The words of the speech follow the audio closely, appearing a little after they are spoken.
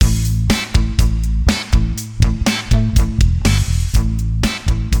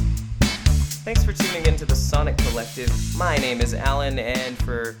Sonic Collective. My name is Alain, and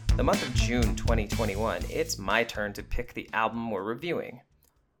for the month of June 2021, it's my turn to pick the album we're reviewing.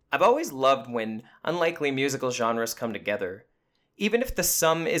 I've always loved when unlikely musical genres come together. Even if the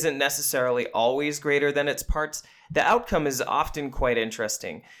sum isn't necessarily always greater than its parts, the outcome is often quite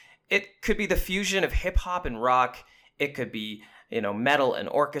interesting. It could be the fusion of hip-hop and rock, it could be, metal and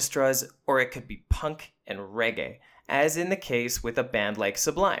orchestras, or it could be punk and reggae, as in the case with a band like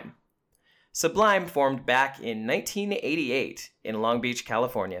Sublime. Sublime formed back in 1988 in Long Beach,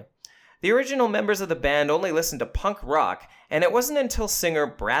 California. The original members of the band only listened to punk rock, and it wasn't until singer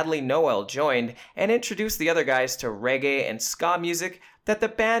Bradley Nowell joined and introduced the other guys to reggae and ska music that the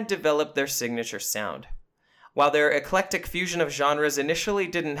band developed their signature sound. While their eclectic fusion of genres initially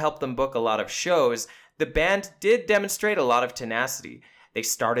didn't help them book a lot of shows, the band did demonstrate a lot of tenacity. They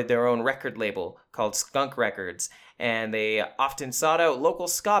started their own record label called Skunk Records, and they often sought out local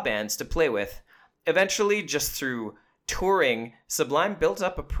ska bands to play with. Eventually, just through touring, Sublime built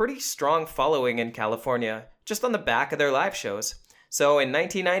up a pretty strong following in California, just on the back of their live shows. So in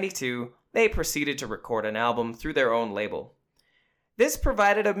 1992, they proceeded to record an album through their own label. This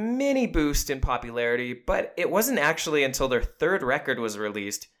provided a mini boost in popularity, but it wasn't actually until their third record was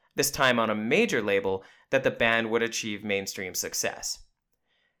released, this time on a major label, that the band would achieve mainstream success.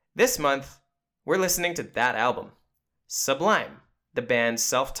 This month, we're listening to that album. Sublime, the band's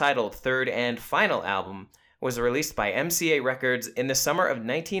self-titled third and final album, was released by MCA Records in the summer of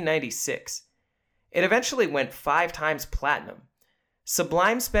 1996. It eventually went 5 times platinum.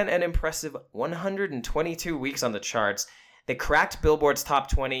 Sublime spent an impressive 122 weeks on the charts. They cracked Billboard's top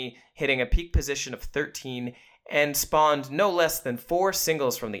 20, hitting a peak position of 13, and spawned no less than 4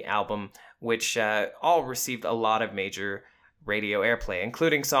 singles from the album, which all received a lot of major radio airplay,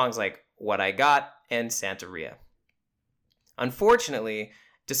 including songs like What I Got and Santeria. Unfortunately,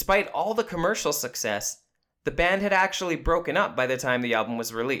 despite all the commercial success, the band had actually broken up by the time the album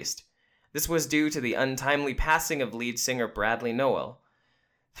was released. This was due to the untimely passing of lead singer Bradley Nowell.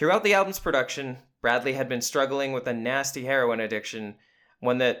 Throughout the album's production, Bradley had been struggling with a nasty heroin addiction,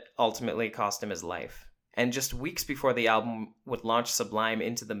 one that ultimately cost him his life, and just weeks before the album would launch Sublime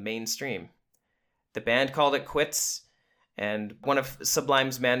into the mainstream. The band called it quits, and one of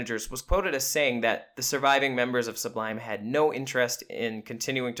Sublime's managers was quoted as saying that the surviving members of Sublime had no interest in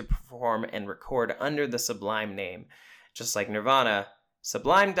continuing to perform and record under the Sublime name. Just like Nirvana,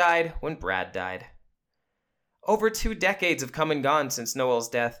 Sublime died when Brad died. Over 2 decades have come and gone since Nowell's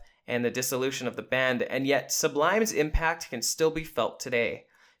death and the dissolution of the band, and yet Sublime's impact can still be felt today.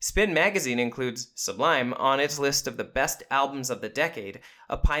 Spin magazine includes Sublime on its list of the best albums of the decade,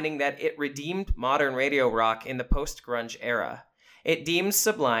 opining that it redeemed modern radio rock in the post-grunge era. It deems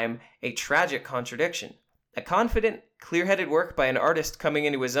Sublime a tragic contradiction, a confident, clear-headed work by an artist coming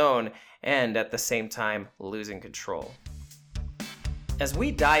into his own and, at the same time, losing control. As we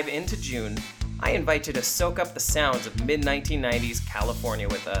dive into June, I invite you to soak up the sounds of mid-1990s California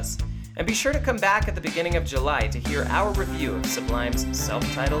with us. And be sure to come back at the beginning of July to hear our review of Sublime's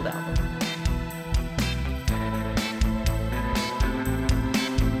self-titled album.